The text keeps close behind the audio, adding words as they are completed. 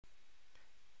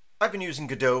I've been using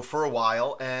Godot for a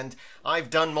while, and I've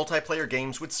done multiplayer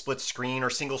games with split screen or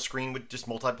single screen with just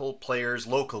multiple players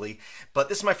locally, but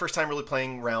this is my first time really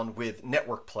playing around with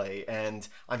network play, and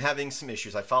I'm having some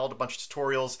issues. I followed a bunch of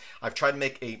tutorials. I've tried to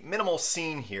make a minimal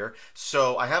scene here,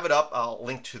 so I have it up. I'll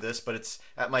link to this, but it's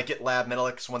at my GitLab.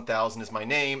 Metalix1000 is my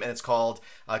name, and it's called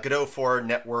Godot for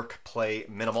Network Play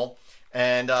Minimal.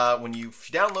 And when you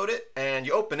download it and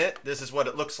you open it, this is what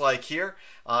it looks like here.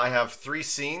 I have three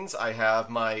scenes. I have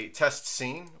my test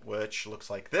scene, which looks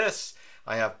like this.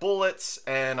 I have bullets,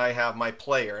 and I have my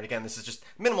player. And again, this is just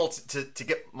minimal to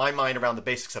get my mind around the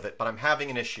basics of it, but I'm having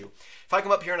an issue. If I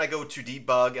come up here and I go to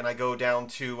debug and I go down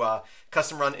to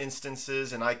custom run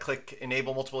instances and I click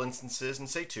enable multiple instances and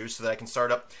say 2 so that I can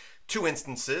start up 2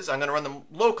 instances. I'm going to run them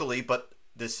locally, but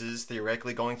this is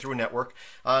theoretically going through a network.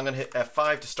 I'm going to hit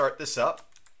F5 to start this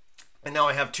up. And now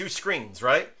I have 2 screens,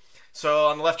 right? So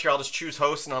on the left here, I'll just choose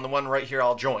host, and on the one right here,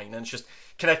 I'll join. And it's just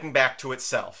connecting back to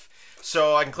itself.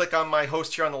 So I can click on my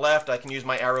host here on the left. I can use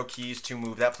my arrow keys to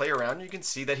move that player around. You can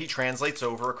see that he translates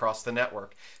over across the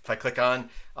network. If I click on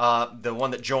the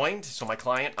one that joined, so my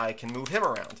client, I can move him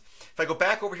around. If I go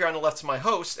back over here on the left to my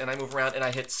host, and I move around and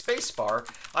I hit spacebar,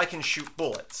 I can shoot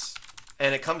bullets.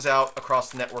 And it comes out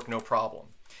across the network no problem.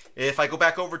 If I go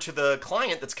back over to the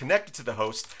client that's connected to the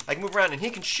host, I can move around and he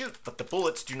can shoot, but the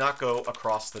bullets do not go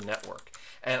across the network.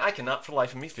 And I cannot for the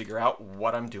life of me figure out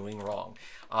what I'm doing wrong.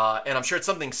 And I'm sure it's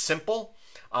something simple.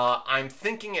 I'm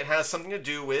thinking it has something to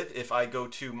do with, if I go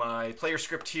to my player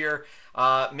script here,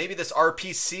 maybe this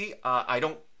RPC. I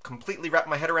don't completely wrap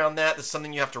my head around that. This is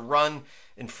something you have to run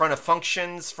in front of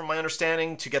functions, from my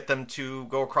understanding, to get them to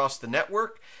go across the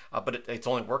network. But it's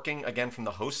only working, again, from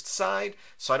the host side.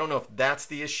 So I don't know if that's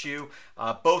the issue.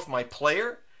 Both my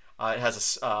player, it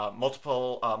has a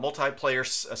multiplayer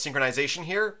synchronization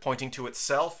here pointing to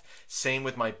itself. Same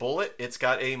with my bullet. It's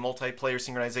got a multiplayer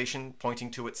synchronization pointing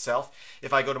to itself.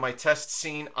 If I go to my test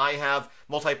scene, I have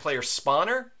multiplayer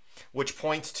spawner, which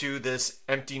points to this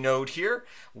empty node here,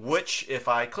 which if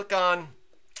I click on,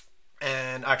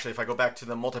 and actually if I go back to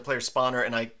the multiplayer spawner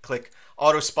and I click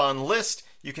auto spawn list,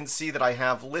 you can see that I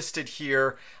have listed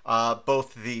here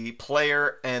both the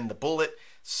player and the bullet.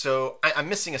 So I'm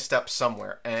missing a step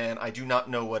somewhere, and I do not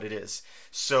know what it is.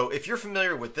 So if you're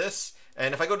familiar with this,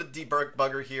 and if I go to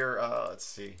debugger here, let's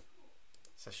see,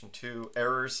 session 2,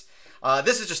 errors.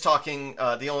 This is just talking,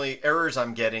 the only errors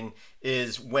I'm getting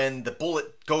is when the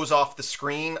bullet goes off the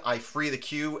screen, I free the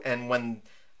queue, and when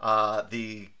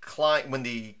the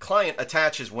client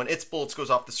attaches, when its bullets goes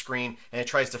off the screen and it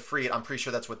tries to free it, I'm pretty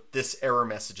sure that's what this error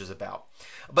message is about.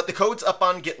 But the code's up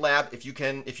on GitLab. If you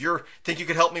think you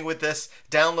could help me with this,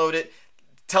 download it.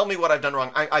 Tell me what I've done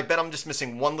wrong. I bet I'm just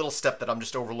missing one little step that I'm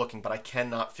just overlooking, but I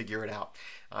cannot figure it out.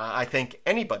 I thank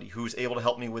anybody who's able to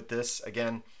help me with this.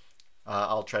 Again,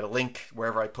 I'll try to link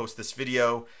wherever I post this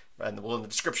video, and in the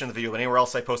description of the video, but anywhere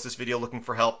else I post this video looking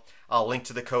for help, I'll link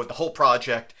to the code, the whole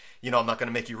project. You know, I'm not going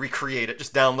to make you recreate it.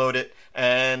 Just download it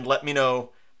and let me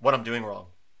know what I'm doing wrong.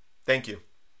 Thank you.